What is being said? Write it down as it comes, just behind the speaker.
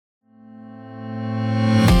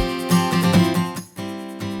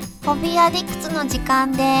Hobby Addicts の時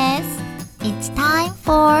間です。It's time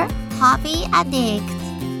for Hobby Addicts.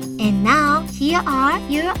 And now, here are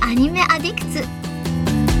your anime addicts.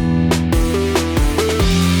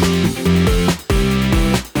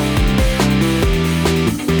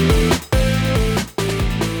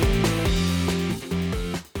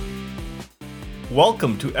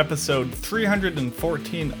 Welcome to episode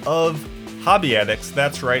 314 of Hobby Addicts.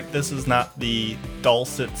 That's right, this is not the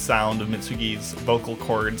dulcet sound of Mitsugi's vocal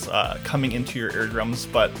cords coming into your eardrums,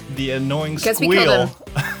 but the annoying squeal. We killed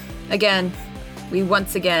him. Again, we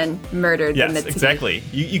once again murdered the Mitsugi. Yes, exactly.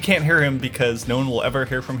 You can't hear him because no one will ever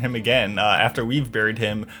hear from him again after we've buried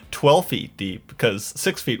him 12 feet deep, because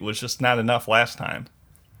 6 feet was just not enough last time.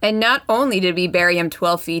 And not only did we bury him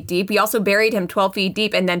 12 feet deep, we also buried him 12 feet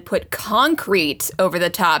deep and then put concrete over the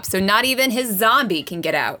top, so not even his zombie can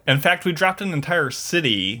get out. In fact, we dropped an entire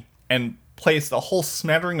city and placed a whole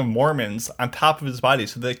smattering of Mormons on top of his body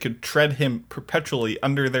so they could tread him perpetually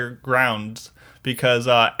under their grounds. Because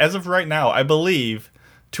as of right now, I believe,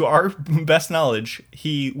 to our best knowledge,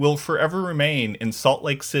 he will forever remain in Salt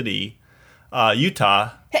Lake City,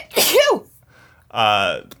 Utah.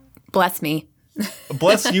 Bless me.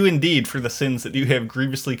 Bless you indeed for the sins that you have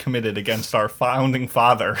grievously committed against our founding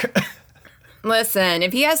father. Listen,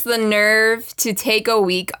 if he has the nerve to take a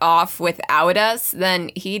week off without us, then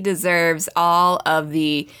he deserves all of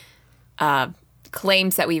the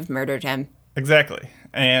claims that we've murdered him. Exactly.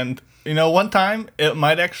 And, you know, one time it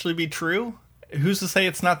might actually be true. Who's to say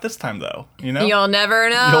it's not this time, though? You know? You'll never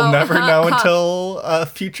know. You'll never know until a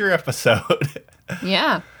future episode.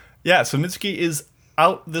 Yeah. Yeah, so Mitsuki is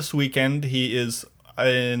out this weekend. He is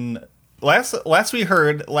in last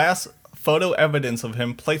photo evidence of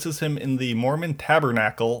him places him in the Mormon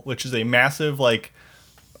Tabernacle, which is a massive, like,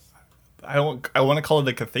 I want to call it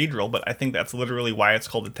a cathedral, but I think that's literally why it's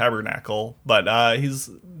called a tabernacle. But he's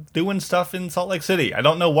doing stuff in Salt Lake City. I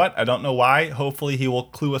don't know what, I don't know why. Hopefully he will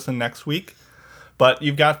clue us in next week. But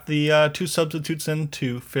you've got the two substitutes in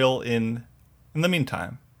to fill in the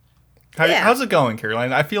meantime. How's it going,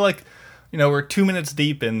 Caroline? I feel like, you know, we're 2 minutes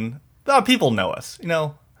deep and people know us. You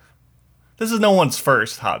know, this is no one's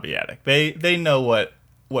first Hobby Addict. They know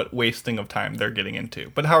what wasting of time they're getting into.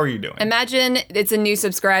 But how are you doing? Imagine it's a new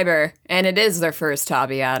subscriber and it is their first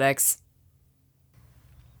Hobby Addicts.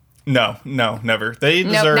 No, never. They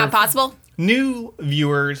deserve... Nope, not possible? New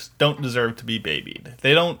viewers don't deserve to be babied.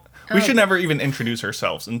 They don't... We should never even introduce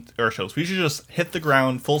ourselves in our shows. We should just hit the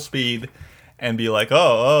ground full speed and be like,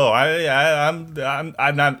 I'm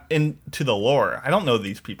not into the lore. I don't know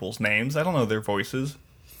these people's names. I don't know their voices.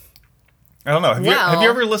 I don't know. Have you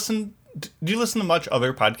ever listened? Do you listen to much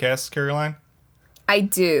other podcasts, Caroline? I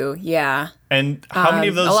do, yeah. And how many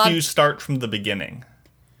of those do you start from the beginning?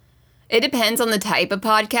 It depends on the type of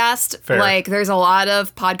podcast. Fair. Like, there's a lot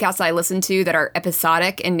of podcasts I listen to that are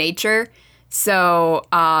episodic in nature. So,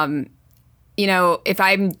 you know, if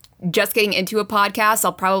I'm just getting into a podcast,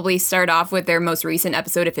 I'll probably start off with their most recent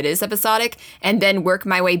episode if it is episodic, and then work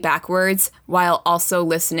my way backwards while also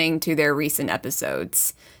listening to their recent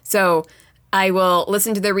episodes. So I will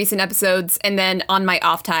listen to their recent episodes, and then on my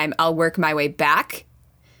off time, I'll work my way back.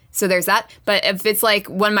 So there's that. But if it's like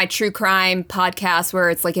one of my true crime podcasts where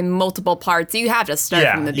it's like in multiple parts, you have to start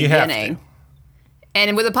from the beginning.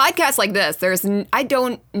 And with a podcast like this, I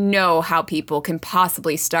don't know how people can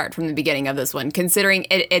possibly start from the beginning of this one, considering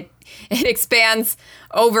it expands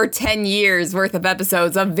over 10 years worth of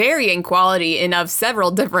episodes of varying quality and of several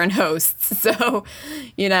different hosts. So,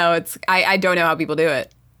 you know, I don't know how people do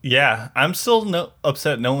it. Yeah, I'm still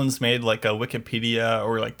upset no one's made like a Wikipedia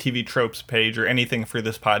or like TV tropes page or anything for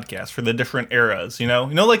this podcast for the different eras, you know?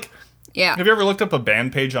 You know, like, yeah. Have you ever looked up a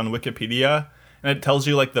band page on Wikipedia and it tells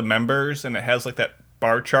you like the members and it has like that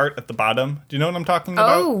bar chart at the bottom? Do you know what I'm talking about?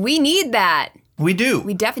 Oh, we need that. We do.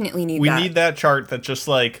 We definitely need that. We need that chart that just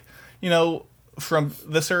like, you know, from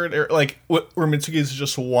this era, like where Mitsugi is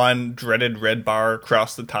just one dreaded red bar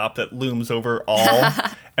across the top that looms over all,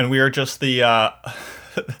 and we are just the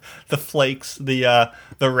flakes, the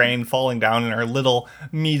rain falling down in our little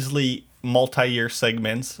measly multi-year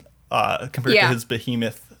segments compared to his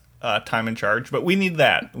behemoth time in charge. But we need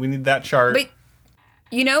that. We need that chart. But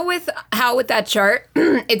you know, with that chart,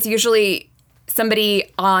 it's usually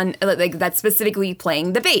somebody on like that's specifically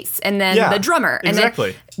playing the bass, and then the drummer. And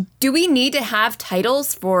exactly. Then, do we need to have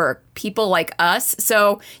titles for people like us?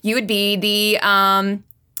 So you would be the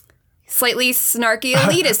slightly snarky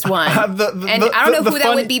elitist one. And I don't know who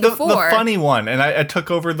that would be before. The funny one. And I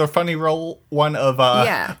took over the funny role one of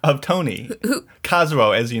Tony.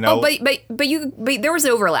 Kazuo, as you know. Oh, but there was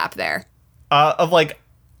overlap there. Of like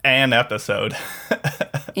an episode.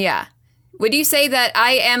 Yeah. Would you say that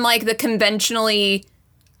I am like the conventionally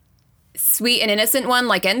sweet and innocent one,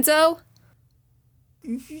 like Enzo?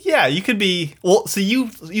 Yeah, you could be. Well, so you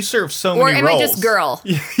serve so many roles. Or am I just girl?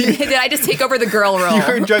 Did I just take over the girl role?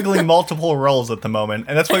 You're juggling multiple roles at the moment,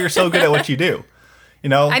 and that's why you're so good at what you do. You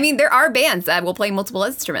know? I mean, there are bands that will play multiple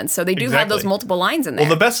instruments, so they do have those multiple lines in there. Well,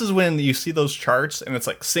 the best is when you see those charts, and it's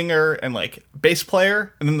like singer and like bass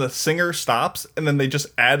player, and then the singer stops, and then they just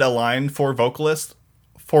add a line for vocalist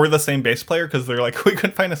for the same bass player, because they're like, we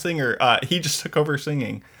couldn't find a singer. He just took over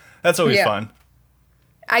singing. That's always fun.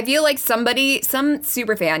 I feel like some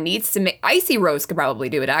super fan needs to make... Icy Rose could probably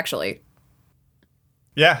do it, actually.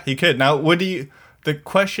 Yeah, he could. Now, the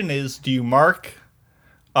question is, do you mark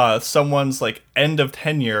someone's like end of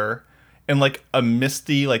tenure in like a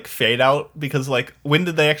misty like fade out? Because like, when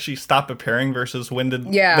did they actually stop appearing versus when did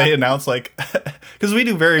they announce like... Because we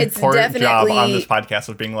do very poor job on this podcast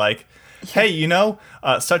of being like, hey, you know,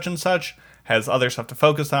 such and such has other stuff to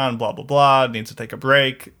focus on, blah, blah, blah, needs to take a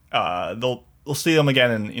break. We'll see them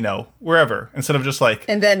again in, you know, wherever, instead of just like...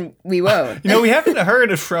 And then we won't. You know, we haven't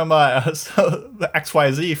heard from the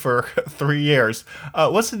XYZ for 3 years.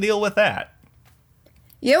 What's the deal with that?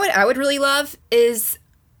 You know what I would really love is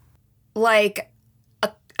like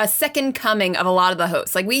a second coming of a lot of the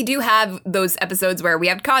hosts. Like, we do have those episodes where we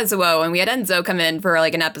had Kazuo and we had Enzo come in for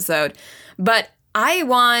like an episode. But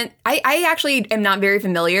I actually am not very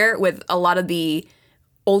familiar with a lot of the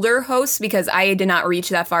older hosts because I did not reach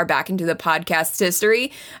that far back into the podcast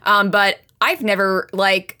history. But I've never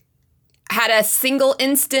like had a single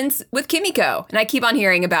instance with Kimiko, and I keep on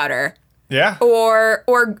hearing about her. Yeah. Or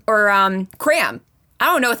Cram. I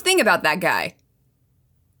don't know a thing about that guy.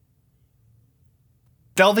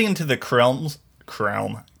 Delving into the Cram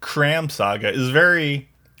saga is very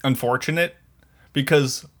unfortunate,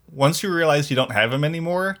 because once you realize you don't have him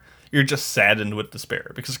anymore, you're just saddened with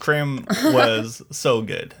despair, because Cram was so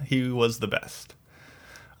good. He was the best.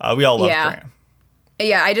 We all love Cram.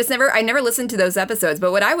 Yeah, I never listened to those episodes,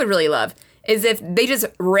 but what I would really love is if they just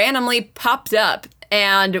randomly popped up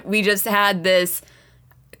and we just had this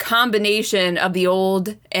combination of the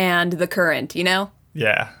old and the current, you know?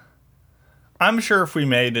 Yeah. I'm sure if we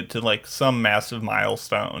made it to like some massive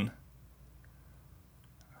milestone.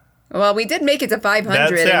 Well, we did make it to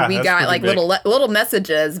 500, and we got like little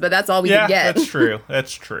messages, but that's all we could get. Yeah, that's true.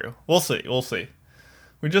 That's true. We'll see.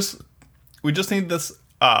 We just need this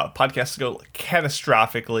podcast to go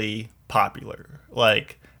catastrophically popular,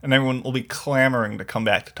 like, and everyone will be clamoring to come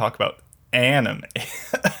back to talk about anime.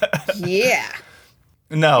 Yeah.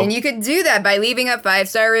 No. And you could do that by leaving a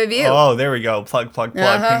 5-star review. Oh, there we go. Plug. Ping,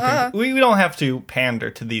 ping. We don't have to pander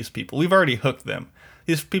to these people. We've already hooked them.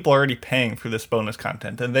 These people are already paying for this bonus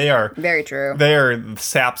content, and they are... Very true. They are the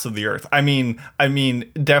saps of the earth. I mean,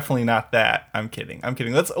 definitely not that. I'm kidding.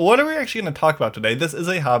 What are we actually going to talk about today? This is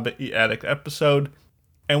a Hobby Addict episode,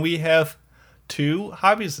 and we have 2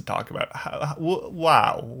 hobbies to talk about.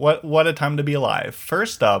 Wow. What a time to be alive.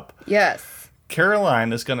 First up... Yes.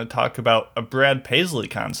 Caroline is going to talk about a Brad Paisley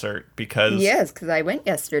concert because... Yes, because I went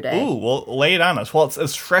yesterday. Ooh, well, lay it on us. Well, it's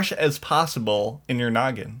as fresh as possible in your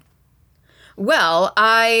noggin. Well,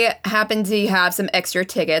 I happened to have some extra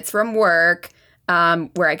tickets from work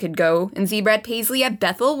where I could go and see Brad Paisley at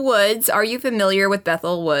Bethel Woods. Are you familiar with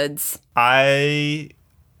Bethel Woods? I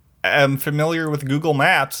am familiar with Google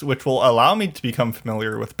Maps, which will allow me to become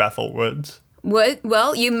familiar with Bethel Woods.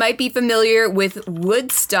 Well, you might be familiar with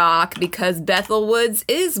Woodstock because Bethel Woods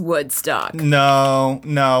is Woodstock. No.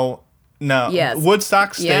 Yes.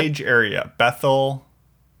 Woodstock stage area. Bethel,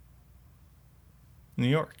 New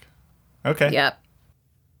York. Okay. Yep.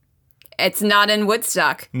 It's not in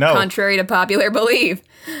Woodstock, no. Contrary to popular belief.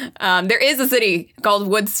 There is a city called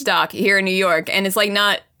Woodstock here in New York, and it's like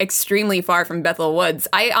not extremely far from Bethel Woods.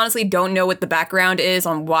 I honestly don't know what the background is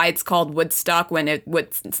on why it's called Woodstock when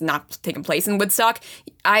it's not taking place in Woodstock.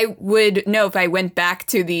 I would know if I went back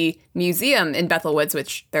to the museum in Bethel Woods,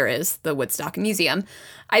 which there is, the Woodstock Museum.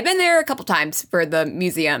 I've been there a couple times for the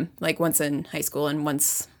museum, like once in high school and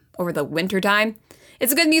once over the winter time.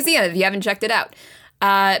 It's a good museum if you haven't checked it out.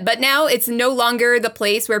 But now it's no longer the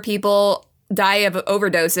place where people die of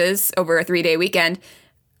overdoses over a 3-day weekend.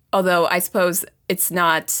 Although I suppose it's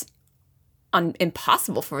not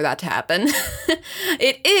impossible for that to happen.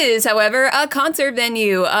 It is, however, a concert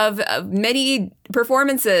venue of many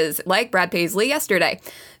performances like Brad Paisley yesterday.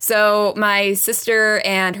 So my sister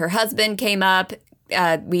and her husband came up.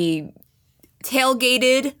 We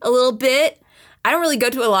tailgated a little bit. I don't really go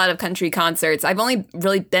to a lot of country concerts. I've only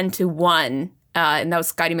really been to one. And that was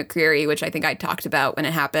Scotty McCreery, which I think I talked about when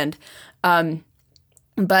it happened. But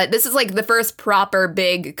But this is like the first proper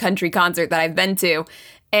big country concert that I've been to.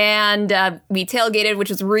 And we tailgated, which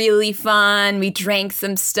was really fun. We drank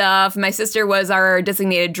some stuff. My sister was our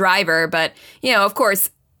designated driver. But, you know, of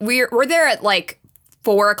course, we're there at like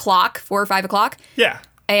 4 or 5 o'clock. Yeah.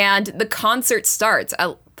 And the concert starts at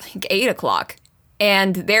like 8 o'clock.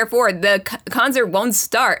 And therefore, the concert won't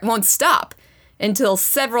stop until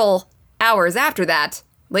several hours after that,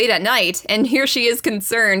 late at night. And here she is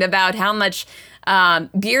concerned about how much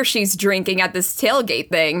beer she's drinking at this tailgate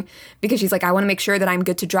thing, because she's like, I want to make sure that I'm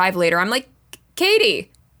good to drive later. I'm like,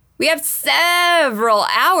 Katie, we have several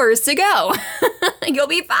hours to go. You'll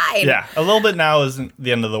be fine. Yeah, a little bit now isn't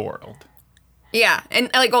the end of the world. Yeah, and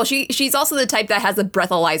like, well, she's also the type that has a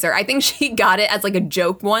breathalyzer. I think she got it as like a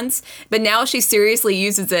joke once, but now she seriously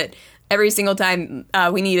uses it every single time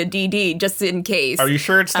we need a DD, just in case. Are you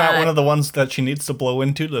sure it's not one of the ones that she needs to blow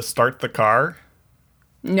into to start the car?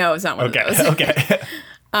 No, it's not one of those. Okay.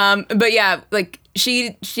 But yeah, like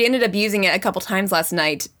she ended up using it a couple times last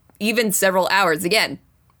night, even several hours again,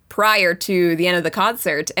 prior to the end of the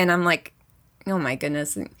concert. And I'm like, oh my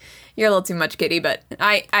goodness, you're a little too much, Kitty, but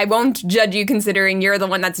I won't judge you considering you're the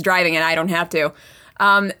one that's driving and I don't have to.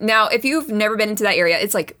 Now, if you've never been into that area,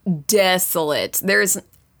 it's like desolate. There's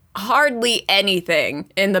hardly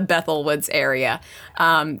anything in the Bethel Woods area.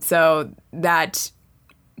 So that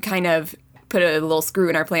kind of put a little screw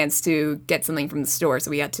in our plans to get something from the store.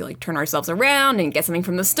 So we had to like turn ourselves around and get something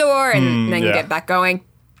from the store and then get back going.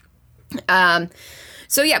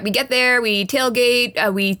 So yeah, we get there, we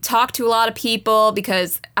tailgate, we talk to a lot of people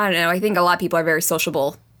because, I don't know, I think a lot of people are very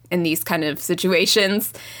sociable in these kind of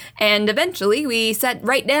situations. And eventually we sat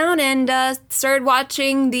right down and started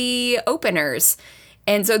watching the openers.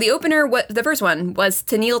 And so the opener, the first one, was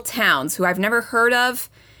Tenille Townes, who I've never heard of.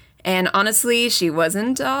 And honestly, she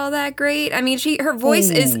wasn't all that great. I mean, her voice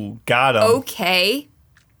is okay,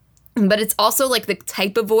 but it's also like the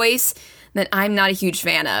type of voice that I'm not a huge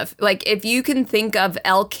fan of. Like, if you can think of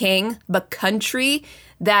Elle King, but country,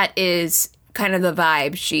 that is kind of the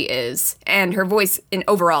vibe she is. And her voice in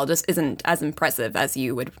overall just isn't as impressive as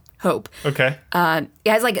you would hope. Okay. It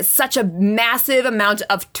has like such a massive amount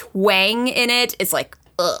of twang in it. It's like,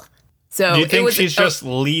 ugh. So do you think she's just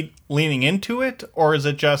leaning into it, or is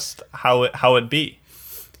it just how it be?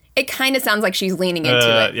 It kind of sounds like she's leaning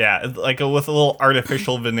into it. Yeah, like with a little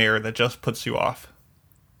artificial veneer that just puts you off.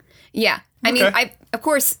 Yeah. I mean, of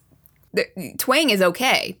course, the twang is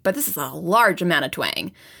okay, but this is a large amount of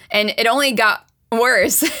twang. And it only got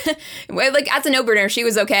worse. Like, as an opener, she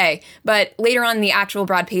was okay. But later on in the actual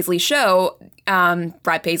Brad Paisley show,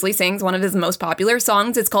 Brad Paisley sings one of his most popular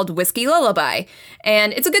songs. It's called Whiskey Lullaby.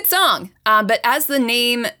 And it's a good song. But as the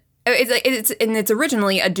name, it's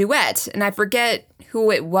originally a duet. And I forget who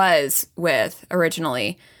it was with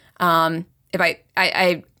originally. If I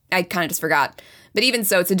kind of just forgot. But even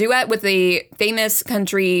so, it's a duet with a famous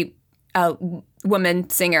country woman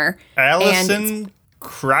singer. Alison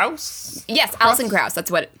Krauss? Yes, Alison Krauss.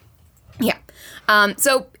 That's what yeah.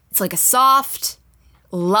 So it's like a soft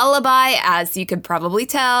lullaby, as you could probably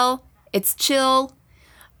tell. It's chill.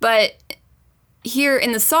 But here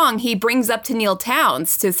in the song, he brings up Tenille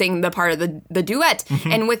Townes to sing the part of the duet.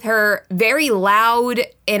 Mm-hmm. And with her very loud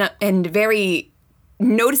and very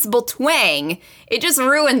noticeable twang, it just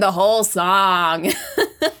ruined the whole song.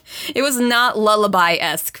 It was not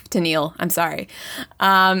lullaby-esque, Tenille. I'm sorry.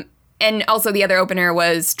 And also the other opener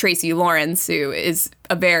was Tracy Lawrence, who is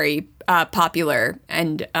a very popular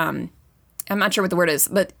and I'm not sure what the word is,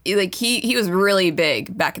 but like he was really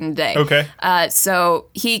big back in the day. Okay. So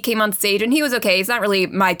he came on stage and he was okay. It's not really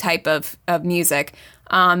my type of music,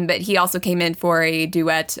 but he also came in for a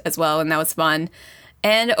duet as well, and that was fun.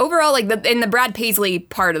 And overall, like the Brad Paisley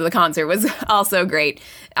part of the concert was also great.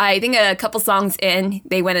 I think a couple songs in,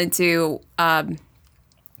 they went into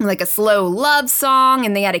like a slow love song,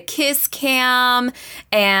 and they had a kiss cam,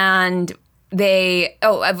 and they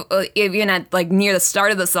even at like near the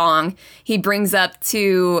start of the song, he brings up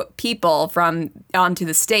two people from onto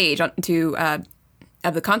the stage of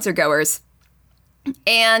the concert goers.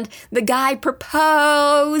 And the guy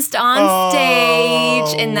proposed on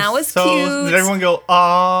stage, and that was cute. Did everyone go,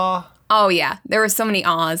 "Aw"? Oh, yeah. There were so many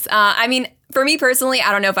ahs. I mean, for me personally,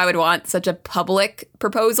 I don't know if I would want such a public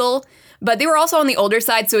proposal, but they were also on the older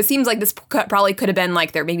side, so it seems like this probably could have been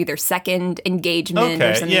like their second engagement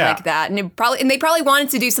or something like that. And they probably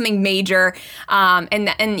wanted to do something major,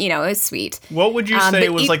 and you know, it was sweet. What would you say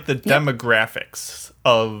was like the demographics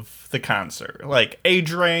of the concert? Like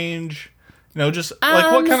age range? You know, just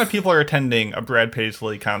like what kind of people are attending a Brad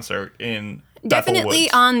Paisley concert in Definitely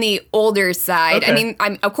Woods? on the older side. Okay. I mean,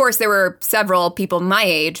 of course, there were several people my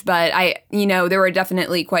age, but there were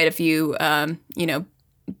definitely quite a few,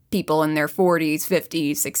 people in their 40s,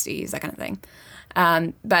 50s, 60s, that kind of thing.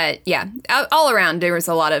 But yeah, all around, there was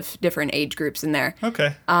a lot of different age groups in there.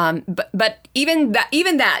 Okay. But even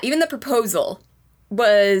the proposal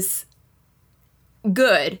was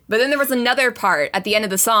good. But then there was another part at the end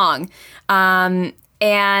of the song. And,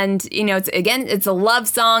 it's a love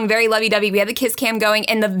song, very lovey-dovey. We had the kiss cam going,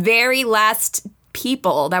 and the very last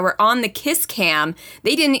people that were on the kiss cam,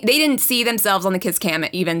 they didn't see themselves on the kiss cam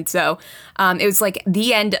even. So it was like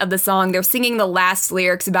the end of the song. They're singing the last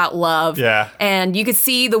lyrics about love. Yeah. And you could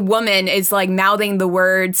see the woman is like mouthing the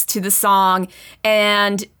words to the song,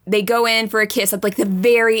 and they go in for a kiss at like the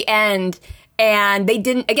very end. And they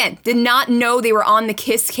did not know they were on the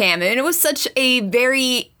kiss cam. And it was such a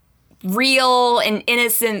very real and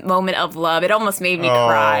innocent moment of love. It almost made me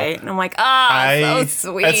cry. And I'm like, so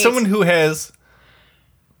sweet. As someone who has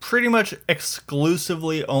pretty much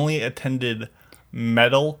exclusively only attended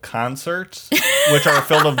metal concerts, which are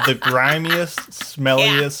filled of the grimiest,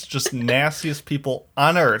 smelliest, just nastiest people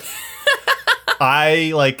on earth,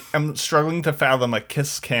 I am struggling to fathom a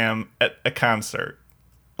kiss cam at a concert.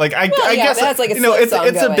 I guess that's like a it's song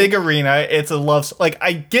a going. big arena. It's a love.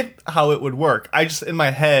 I get how it would work. I just in my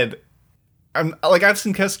head, I've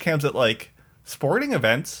seen kiss cams at sporting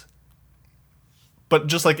events, but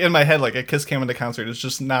just in my head, a kiss cam at a concert is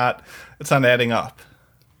just not. It's not adding up.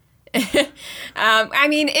 I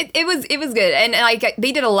mean, it was good, and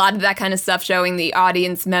they did a lot of that kind of stuff, showing the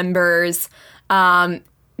audience members. There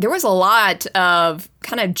was a lot of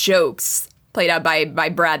kind of jokes played out by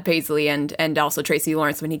Brad Paisley and also Tracy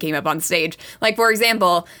Lawrence when he came up on stage. For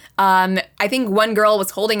example, I think one girl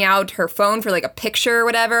was holding out her phone for a picture or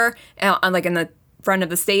whatever, on in the front of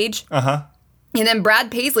the stage. Uh-huh. And then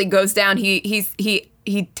Brad Paisley goes down. He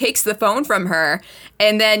takes the phone from her,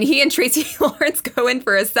 and then he and Tracy Lawrence go in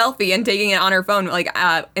for a selfie and taking it on her phone,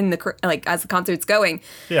 as the concert's going.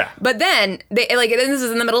 Yeah. But then they this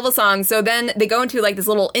is in the middle of a song, so then they go into this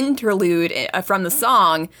little interlude from the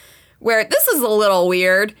song, where this is a little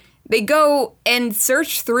weird. They go and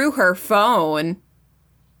search through her phone,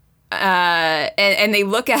 and they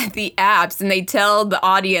look at the apps, and they tell the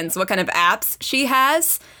audience what kind of apps she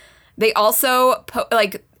has. They also,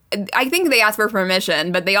 I think they asked for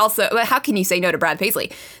permission, but they also, how can you say no to Brad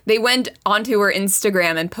Paisley? They went onto her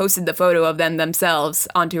Instagram and posted the photo of themselves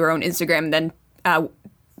onto her own Instagram, and then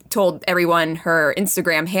told everyone her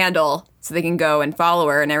Instagram handle so they can go and follow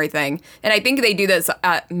her and everything. And I think they do this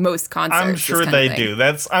at most concerts. I'm sure they do.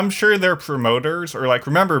 I'm sure they're promoters, or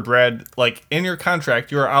remember, Brad, in your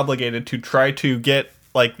contract, you're obligated to try to get,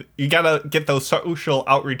 you gotta get those social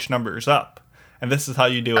outreach numbers up. And this is how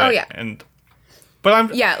you do it. Oh, yeah.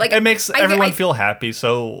 It makes everyone feel happy,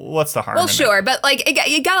 so what's the harm? Well, sure, but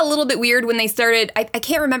it got a little bit weird when they started. I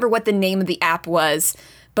can't remember what the name of the app was,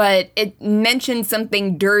 but it mentioned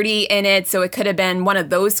something dirty in it, so it could have been one of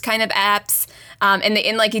those kind of apps. And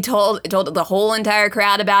he told the whole entire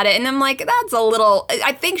crowd about it, and I'm like, that's a little.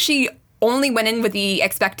 I think she only went in with the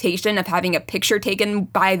expectation of having a picture taken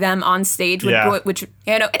by them on stage, which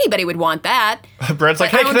anybody would want that. Brad's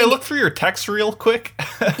like, hey, can I look through your text real quick?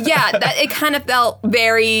 Yeah, it kind of felt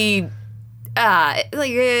very.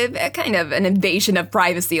 Kind of an invasion of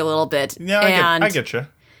privacy a little bit. Yeah, I get you.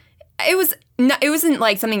 It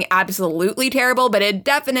wasn't something absolutely terrible, but it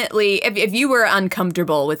definitely, if you were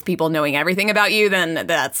uncomfortable with people knowing everything about you, then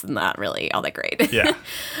that's not really all that great. Yeah.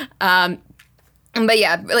 But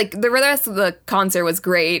yeah, the rest of the concert was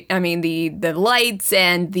great. I mean, the lights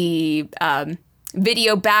and the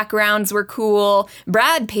video backgrounds were cool.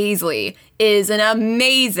 Brad Paisley is an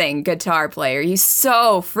amazing guitar player. He's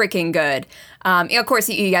so freaking good. Of course,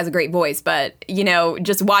 he has a great voice, but,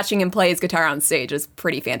 just watching him play his guitar on stage is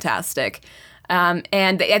pretty fantastic. And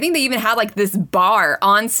I think they even had this bar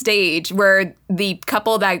on stage where the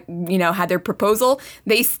couple that, had their proposal,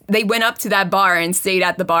 they went up to that bar and stayed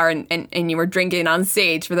at the bar and you were drinking on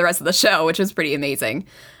stage for the rest of the show, which was pretty amazing.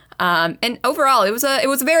 And overall, it was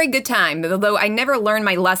a very good time, although I never learned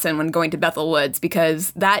my lesson when going to Bethel Woods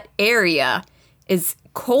because that area is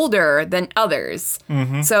colder than others.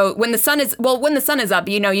 Mm-hmm. So when the sun is up,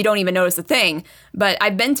 you don't even notice a thing. But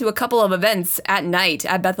I've been to a couple of events at night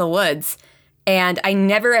at Bethel Woods, and I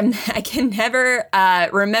can never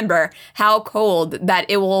remember how cold that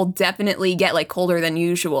it will definitely get colder than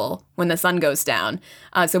usual when the sun goes down.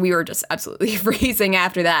 So we were just absolutely freezing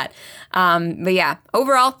after that. But yeah,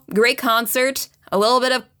 overall, great concert. A little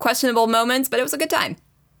bit of questionable moments, but it was a good time.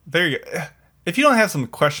 There you go. If you don't have some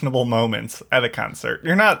questionable moments at a concert,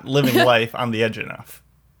 you're not living life on the edge enough.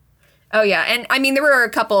 Oh, yeah. And I mean, there were a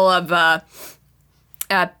couple of,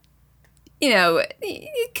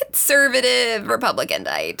 conservative Republican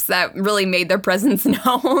types that really made their presence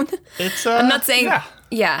known. I'm not saying,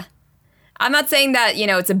 yeah. I'm not saying that,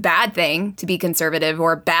 it's a bad thing to be conservative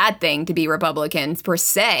or a bad thing to be Republican per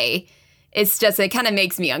se. It's just, it kind of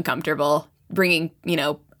makes me uncomfortable bringing,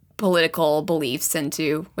 political beliefs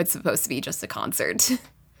into what's supposed to be just a concert.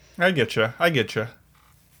 I get you.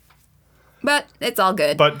 But it's all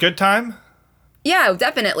good. But good time? Yeah,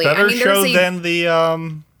 definitely. Better show than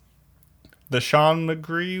the Sean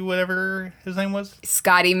McGree, whatever his name was?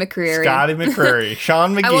 Scotty McCreery.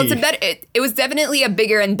 Sean McGee. It was definitely a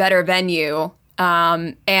bigger and better venue.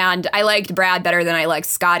 And I liked Brad better than I liked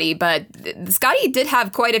Scotty, but Scotty did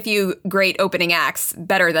have quite a few great opening acts,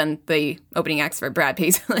 better than the opening acts for Brad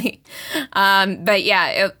Paisley. But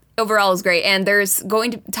yeah, overall it was great. And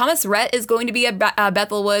Thomas Rhett is going to be at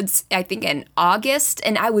Bethel Woods, I think in August,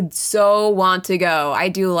 and I would so want to go. I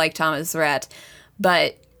do like Thomas Rhett,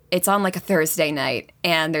 but it's on like a Thursday night,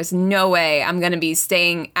 and there's no way I'm going to be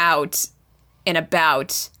staying out and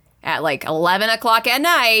about at like 11 o'clock at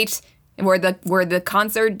night, where the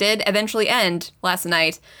concert did eventually end last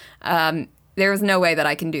night. There was no way that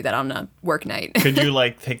I can do that on a work night. Could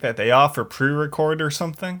you take that day off or pre-record or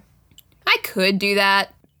something? I could do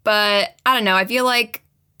that, but I don't know. I feel like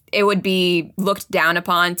it would be looked down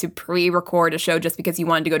upon to pre-record a show just because you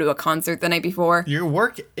wanted to go to a concert the night before. You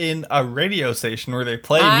work in a radio station where they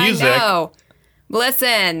play music. I know.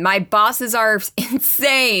 Listen, my bosses are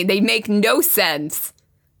insane. They make no sense.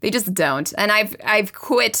 They just don't. And I've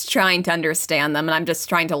quit trying to understand them, and I'm just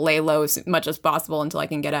trying to lay low as much as possible until I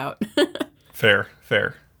can get out. Fair.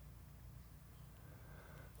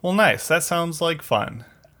 Well, nice. That sounds like fun.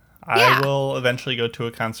 Yeah. I will eventually go to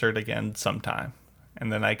a concert again sometime,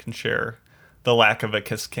 and then I can share the lack of a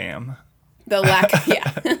kiss cam.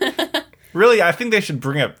 Yeah. Really, I think they should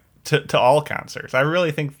bring it to all concerts. I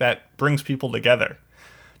really think that brings people together.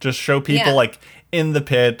 Just show people in the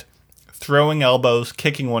pit, throwing elbows,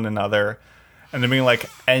 kicking one another, and then being like,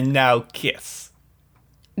 and now kiss.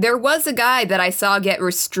 There was a guy that I saw get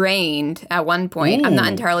restrained at one point. Ooh, I'm not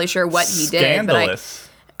entirely sure what he did. Scandalous.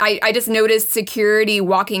 But I just noticed security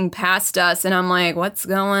walking past us, and I'm like, what's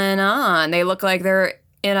going on? They look like they're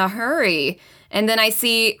in a hurry. And then I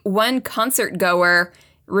see one concert goer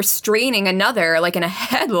restraining another, like in a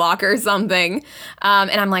headlock or something.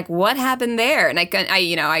 And I'm like, what happened there? And I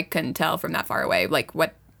couldn't tell from that far away, like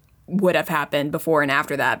what would have happened before and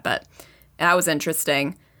after that. But that was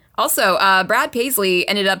interesting. Also, Brad Paisley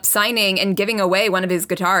ended up signing and giving away one of his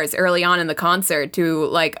guitars early on in the concert to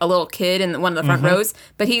like a little kid in one of the front rows.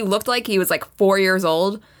 But he looked like he was like 4 years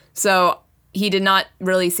old. So he did not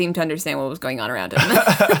really seem to understand what was going on around him.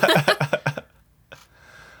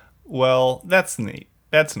 Well, that's neat.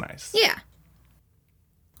 That's nice. Yeah.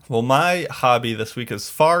 Well, my hobby this week is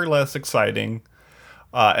far less exciting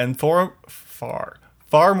and far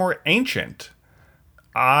more ancient.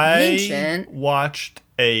 I watched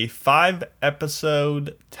a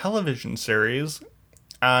 5-episode television series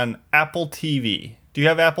on Apple TV. Do you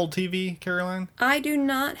have Apple TV, Caroline? I do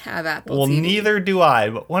not have Apple TV. Well, neither do I,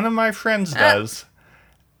 but one of my friends does.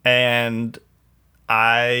 And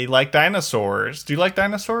I like dinosaurs. Do you like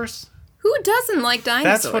dinosaurs? Who doesn't like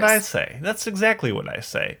dinosaurs? That's what I say. That's exactly what I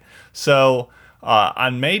say. So,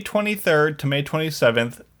 on May 23rd to May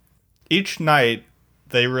 27th, each night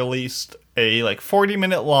they released a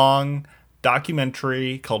 40-minute long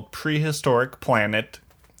documentary called Prehistoric Planet.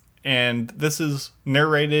 And this is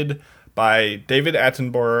narrated by David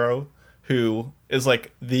Attenborough, who is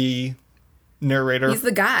the narrator. He's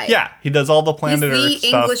the guy. Yeah, he does all the Planet Earth stuff. He's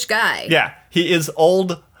the English guy. Yeah, he is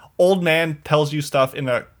old man, tells you stuff in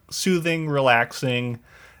a soothing, relaxing,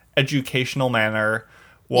 educational manner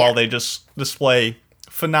while they just display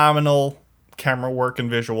phenomenal camera work and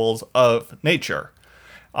visuals of nature.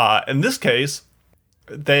 In this case,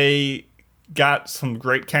 they got some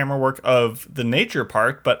great camera work of the nature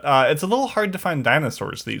part, but it's a little hard to find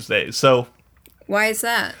dinosaurs these days. So, why is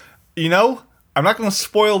that? I'm not going to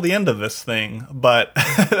spoil the end of this thing, but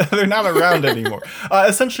they're not around anymore.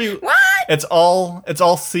 Essentially, what? It's all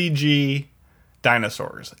CG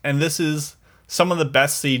dinosaurs, and this is some of the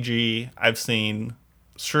best CG I've seen,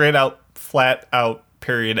 straight out, flat out,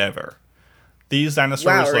 period ever. These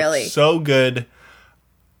dinosaurs look so good.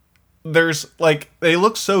 There's they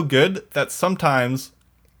look so good that sometimes,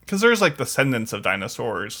 because there's descendants of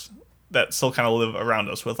dinosaurs that still kind of live around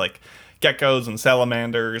us with geckos and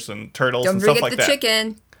salamanders and turtles and stuff like that. Don't forget the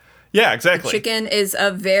chicken. Yeah, exactly. The chicken is a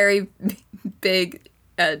very big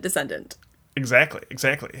descendant.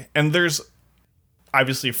 Exactly. And there's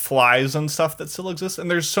obviously flies and stuff that still exists. And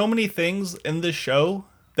there's so many things in this show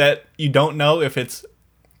that you don't know if it's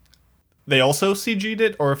they also CG'd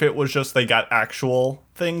it or if it was just they got actual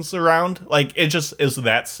things around. Like, it just is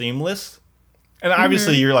that seamless. And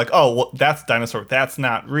obviously you're like, oh, well, that's dinosaur. That's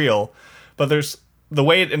not real. But there's the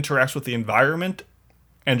way it interacts with the environment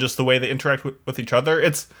and just the way they interact with each other.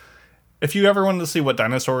 It's, if you ever wanted to see what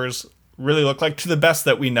dinosaurs really look like to the best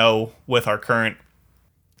that we know with our current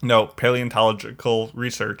paleontological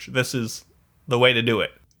research, this is the way to do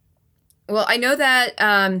it. Well, I know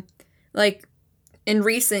that, like, in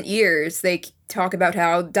recent years, they talk about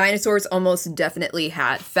how dinosaurs almost definitely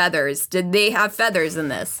had feathers. Did they have feathers in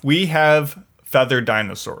this? We have feathered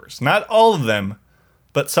dinosaurs. Not all of them,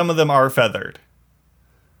 but some of them are feathered.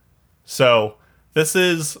 So, this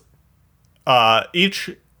is,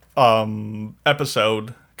 each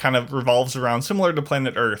episode kind of revolves around, similar to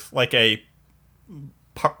Planet Earth, like a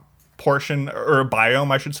portion, or a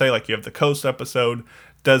biome, I should say. Like, you have the coast episode,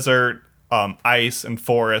 desert, ice and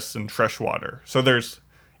forests and freshwater. So there's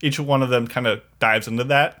each one of them kind of dives into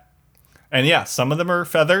that. And yeah, some of them are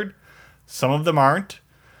feathered, some of them aren't.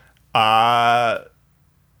 Like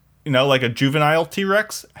a juvenile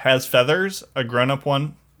T-Rex has feathers, a grown-up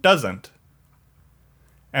one doesn't.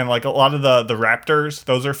 And like a lot of the raptors,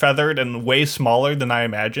 those are feathered and way smaller than I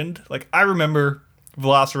imagined. Like, I remember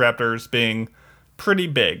velociraptors being pretty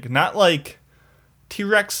big, not like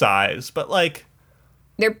T-Rex size, but like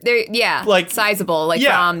They're like sizable, like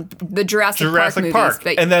the Jurassic Park Park. movies.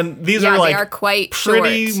 But and then these are like they are quite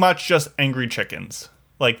pretty short, much just angry chickens.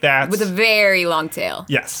 Like that with a very long tail.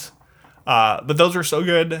 Yes, but those are so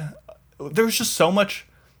good. There was just so much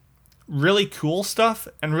really cool stuff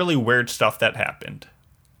and really weird stuff that happened.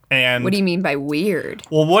 And what do you mean by weird?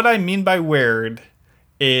 Well, what I mean by weird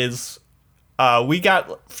is we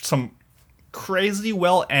got some crazy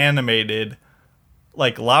well animated,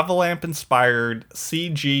 like lava lamp inspired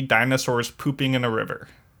CG dinosaurs pooping in a river.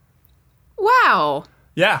 Wow.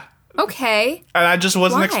 Yeah. Okay. And I just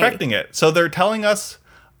wasn't Why? expecting it. So they're telling us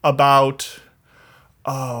about,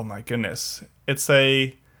 oh my goodness, it's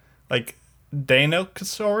a like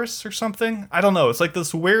Deinonychus or something. I don't know. It's like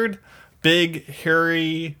this weird, big,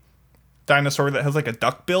 hairy dinosaur that has like a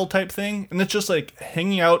duckbill type thing, and it's just like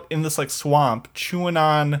hanging out in this like swamp, chewing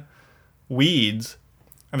on weeds.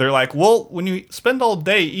 And they're like, well, when you spend all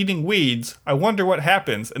day eating weeds, I wonder what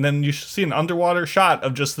happens. And then you see an underwater shot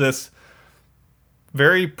of just this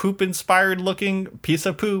very poop-inspired looking piece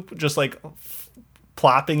of poop just like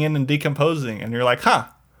plopping in and decomposing. And you're like, huh,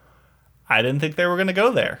 I didn't think they were going to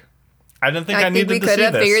go there. I didn't think I needed to see this. We could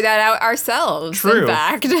have figured that out ourselves, True. In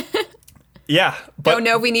fact. Yeah. But don't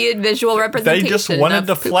know if we needed visual representation. They just wanted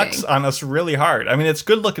to pooping. flex on us really hard. I mean, it's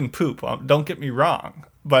good-looking poop. Don't get me wrong.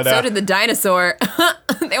 But so did the dinosaur.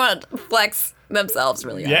 They wanted to flex themselves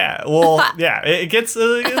really hard. Yeah, well, yeah, it gets a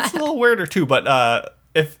little weirder too. But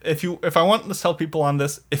if I want to tell people on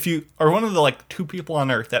this, if you are one of the like 2 people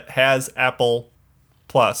on Earth that has Apple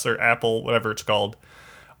Plus or Apple whatever it's called,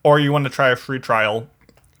 or you want to try a free trial,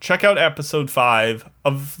 check out episode 5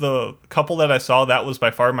 of the couple that I saw. That was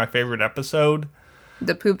by far my favorite episode.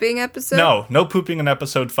 The pooping episode? No pooping in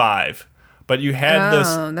episode 5. But you had this...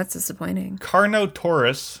 Oh, that's disappointing.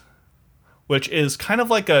 Carnotaurus, which is kind of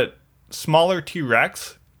like a smaller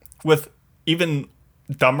T-Rex with even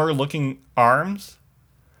dumber looking arms.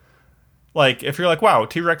 Like, if you're like, wow,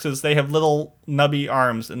 T-Rexes, they have little nubby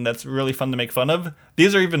arms, and that's really fun to make fun of.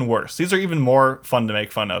 These are even worse. These are even more fun to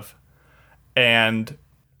make fun of. And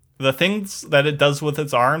the things that it does with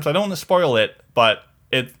its arms, I don't want to spoil it, but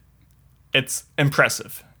it's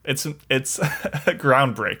impressive. It's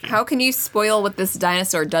groundbreaking. How can you spoil what this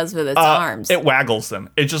dinosaur does with its arms? It waggles them.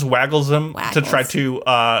 It just waggles them to try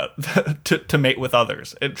to mate with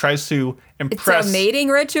others. It tries to impress. It's a mating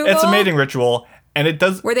ritual? It's a mating ritual, and it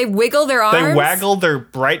does... Where they wiggle their arms? They waggle their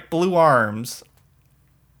bright blue arms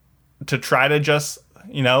to try to just,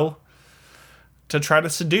 to try to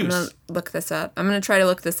seduce. I'm gonna look this up. I'm gonna try to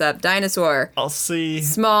look this up. Dinosaur. I'll see.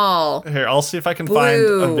 Small. Here, I'll see if I can find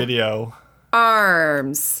a video.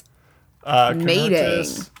 Arms. Mating.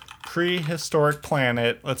 Prehistoric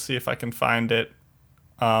planet. Let's see if I can find it.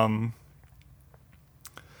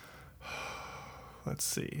 Let's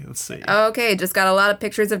see. Okay, just got a lot of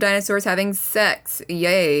pictures of dinosaurs having sex.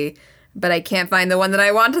 Yay. But I can't find the one that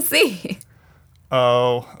I want to see.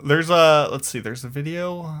 Oh, there's a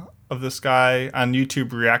video of this guy on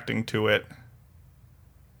YouTube reacting to it.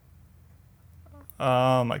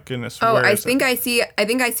 Oh my goodness. Oh, I think I see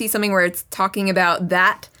something where it's talking about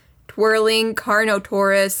that twirling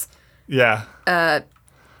Carnotaurus. Yeah.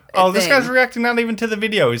 This guy's reacting not even to the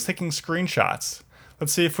video. He's taking screenshots.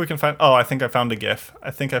 Let's see if we can find... Oh, I think I found a GIF.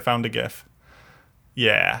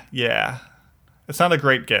 Yeah. It's not a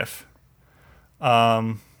great GIF.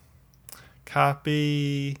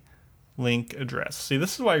 Copy link address. See,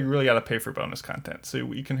 this is why you really got to pay for bonus content. So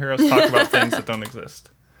you can hear us talk about things that don't exist.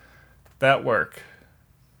 That work.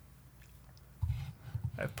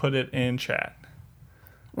 I put it in chat.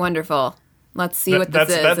 Wonderful. Let's see what this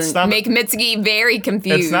is and make Mitsuki very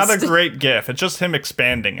confused. It's not a great GIF. It's just him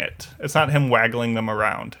expanding it. It's not him waggling them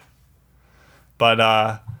around.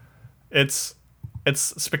 But it's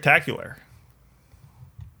spectacular.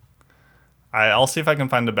 I'll see if I can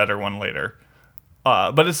find a better one later.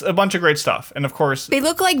 But it's a bunch of great stuff. And of course... They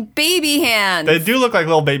look like baby hands. They do look like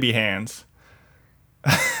little baby hands.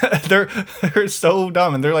 They're so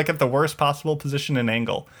dumb, and they're like at the worst possible position and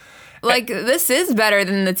angle. Like, this is better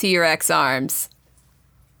than the T-Rex arms.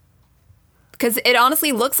 Because it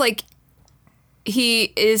honestly looks like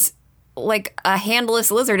he is like a handless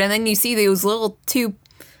lizard, and then you see those little two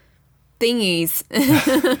thingies.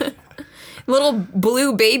 Little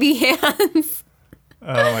blue baby hands.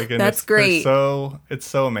 Oh my goodness. That's great. It's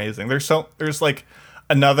so amazing. There's like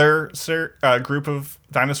another group of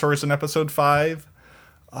dinosaurs in episode 5.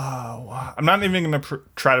 Oh, wow. I'm not even going to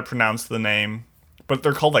try to pronounce the name, but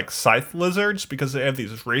they're called like scythe lizards because they have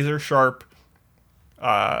these razor sharp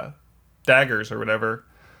daggers or whatever.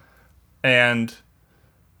 And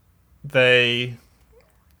they're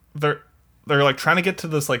like trying to get to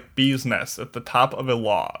this like bee's nest at the top of a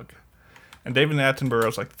log. And David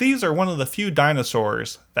Attenborough's like, these are one of the few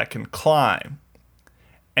dinosaurs that can climb.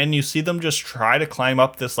 And you see them just try to climb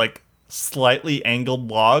up this like slightly angled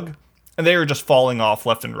log, and they are just falling off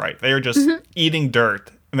left and right. They are just eating dirt.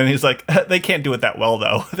 And then he's like, they can't do it that well,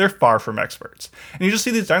 though. They're far from experts. And you just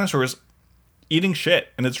see these dinosaurs eating shit,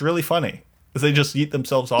 and it's really funny. Because they just eat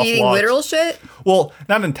themselves off eating logs. Literal shit? Well,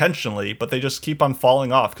 not intentionally, but they just keep on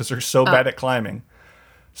falling off because they're so bad at climbing.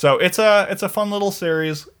 So it's a fun little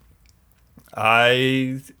series.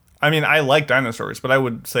 I mean, I like dinosaurs, but I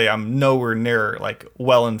would say I'm nowhere near, like,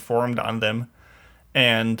 well-informed on them.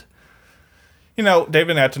 And, you know,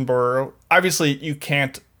 David Attenborough, obviously you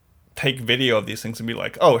can't take video of these things and be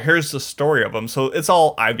like, oh, here's the story of them. So it's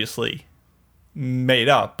all obviously made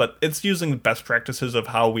up, but it's using the best practices of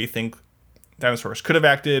how we think dinosaurs could have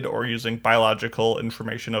acted, or using biological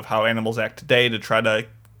information of how animals act today to try to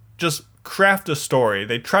just craft a story.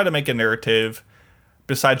 They try to make a narrative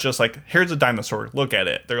besides just like, here's a dinosaur, look at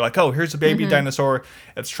it. They're like, oh, here's a baby dinosaur.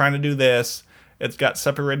 It's trying to do this. It's got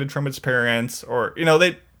separated from its parents. Or, you know,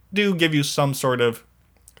 they do give you some sort of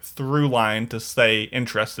through line to stay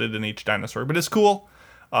interested in each dinosaur. But it's cool.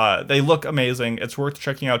 They look amazing. It's worth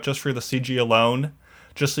checking out just for the CG alone.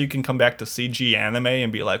 Just so you can come back to CG anime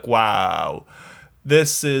and be like, wow,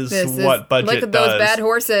 this is what budget does. Look at those bad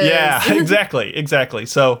horses. Yeah, exactly.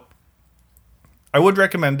 So I would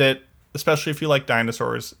recommend it, especially if you like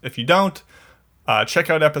dinosaurs. If you don't, check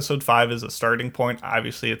out episode 5 as a starting point.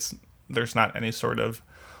 Obviously, there's not any sort of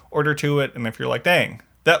order to it. And if you're like, dang,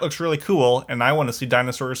 that looks really cool, and I want to see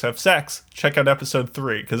dinosaurs have sex, check out episode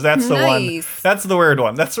 3, because that's the one. That's the weird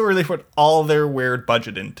one. That's where they put all their weird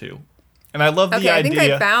budget into. And I love the idea. I think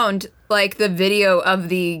I found like the video of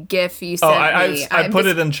the GIF you sent me. I put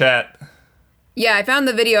it in chat. Yeah, I found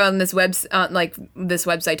the video on this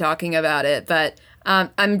website talking about it, but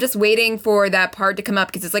I'm just waiting for that part to come up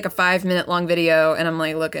because it's like a 5-minute long video, and I'm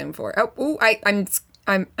like looking for.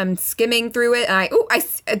 I'm skimming through it, and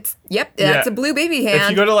that's a blue baby hand. If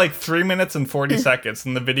you go to like 3 minutes and 40 seconds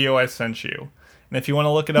in the video I sent you, and if you want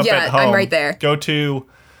to look it up at home, I'm right there.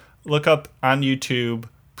 Look up on YouTube.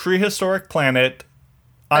 Prehistoric Planet,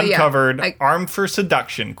 Uncovered, Armed for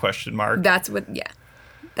Seduction, ? That's what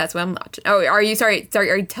I'm watching. Oh, are you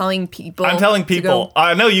telling people? I'm telling people.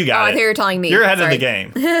 I know you got it. I thought you were telling me. You're ahead of the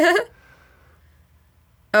game.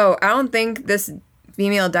 Oh, I don't think this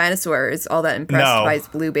female dinosaur is all that impressed by his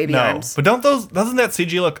blue baby arms. But doesn't that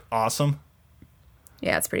CG look awesome?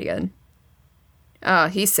 Yeah, it's pretty good. Oh,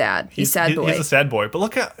 he's sad. He's sad boy. He's a sad boy. But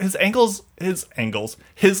look at his angles.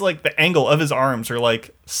 His like the angle of his arms are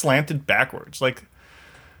like slanted backwards. Like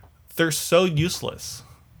they're so useless.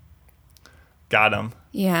 Got him.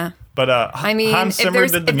 Yeah. But I mean, Hans Zimmer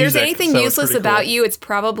did the music, there's anything so useless about you, it's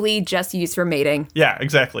probably just used for mating. Yeah,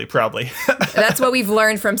 exactly. Probably. That's what we've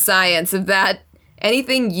learned from science, of that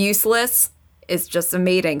anything useless is just a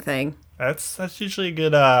mating thing. That's usually a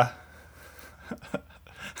good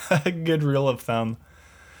a good rule of thumb.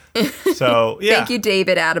 So yeah. Thank you,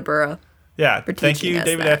 David Attenborough. Yeah, thank you,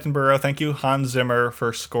 David Attenborough. Thank you, Hans Zimmer,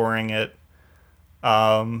 for scoring it.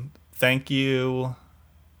 Thank you,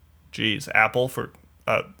 Apple for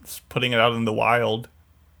putting it out in the wild.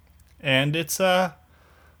 And it's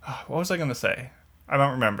What was I going to say? I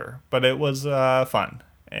don't remember, but it was fun,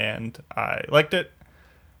 and I liked it.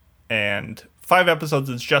 And 5 episodes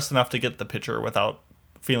is just enough to get the picture without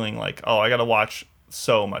feeling like, oh, I got to watch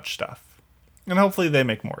so much stuff. And hopefully they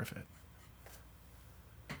make more of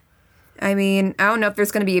it. I mean, I don't know if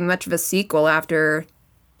there's going to be much of a sequel after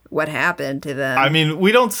what happened to them. I mean,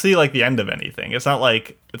 we don't see like the end of anything. It's not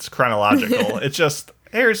like it's chronological. It's just,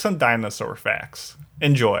 here's some dinosaur facts.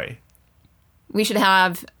 Enjoy. We should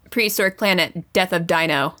have Prehistoric Planet, Death of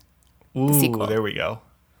Dino. Ooh, sequel. There we go.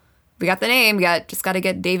 We got the name. Just got to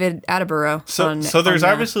get David Attenborough. So there's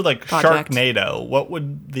obviously like project. Sharknado. What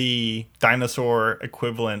would the dinosaur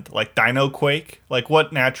equivalent, like Dino Quake? Like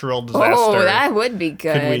what natural disaster? Oh, that would be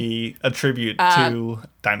good. Could we attribute to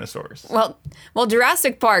dinosaurs? Well,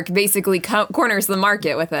 Jurassic Park basically corners the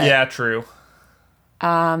market with it. Yeah, true.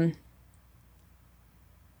 Trying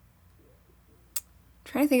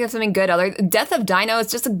to think of something good. Death of Dino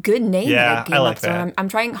is just a good name. Yeah, I like so that. I'm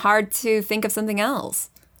trying hard to think of something else.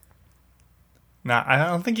 Nah, I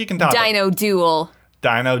don't think you can top Dino it. Duel.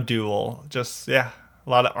 Dino Duel. Just, a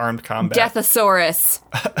lot of armed combat. Deathosaurus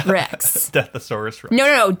Rex. Deathosaurus Rex.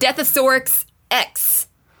 No. Deathosaurus X.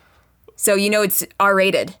 So it's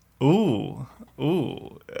R-rated. Ooh.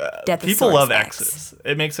 Deathosaurus People love X. X's.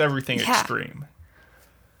 It makes everything extreme.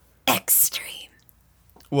 Extreme.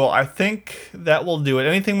 Well, I think that will do it.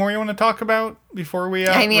 Anything more you want to talk about before we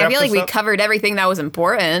I mean, I feel like we up? covered everything that was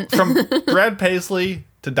important. From Brad Paisley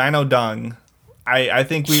to Dino Dung, I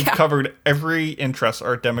think we've covered every interest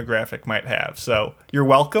our demographic might have. So you're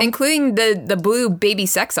welcome. Including the blue baby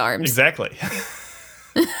sex arms. Exactly.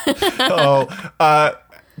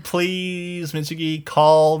 Please, Mitsuki,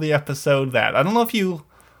 call the episode that. I don't know if you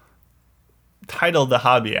titled the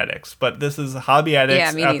Hobby Addicts, but this is Hobby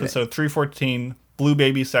Addicts episode 314, Blue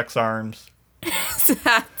Baby Sex Arms.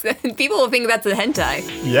 People will think that's a hentai.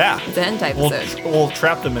 Yeah. It's a hentai episode. We'll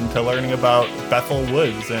trap them into learning about Bethel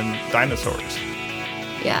Woods and dinosaurs.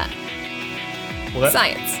 Yeah.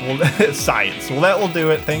 Science. Science. Well, that will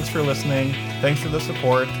do it. Thanks for listening. Thanks for the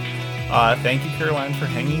support. Thank you, Caroline, for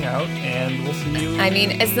hanging out, and we'll see you. I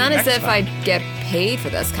mean, it's not as if I get paid for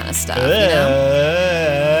this kind of stuff,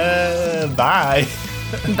 Bye.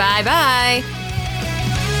 Bye-bye.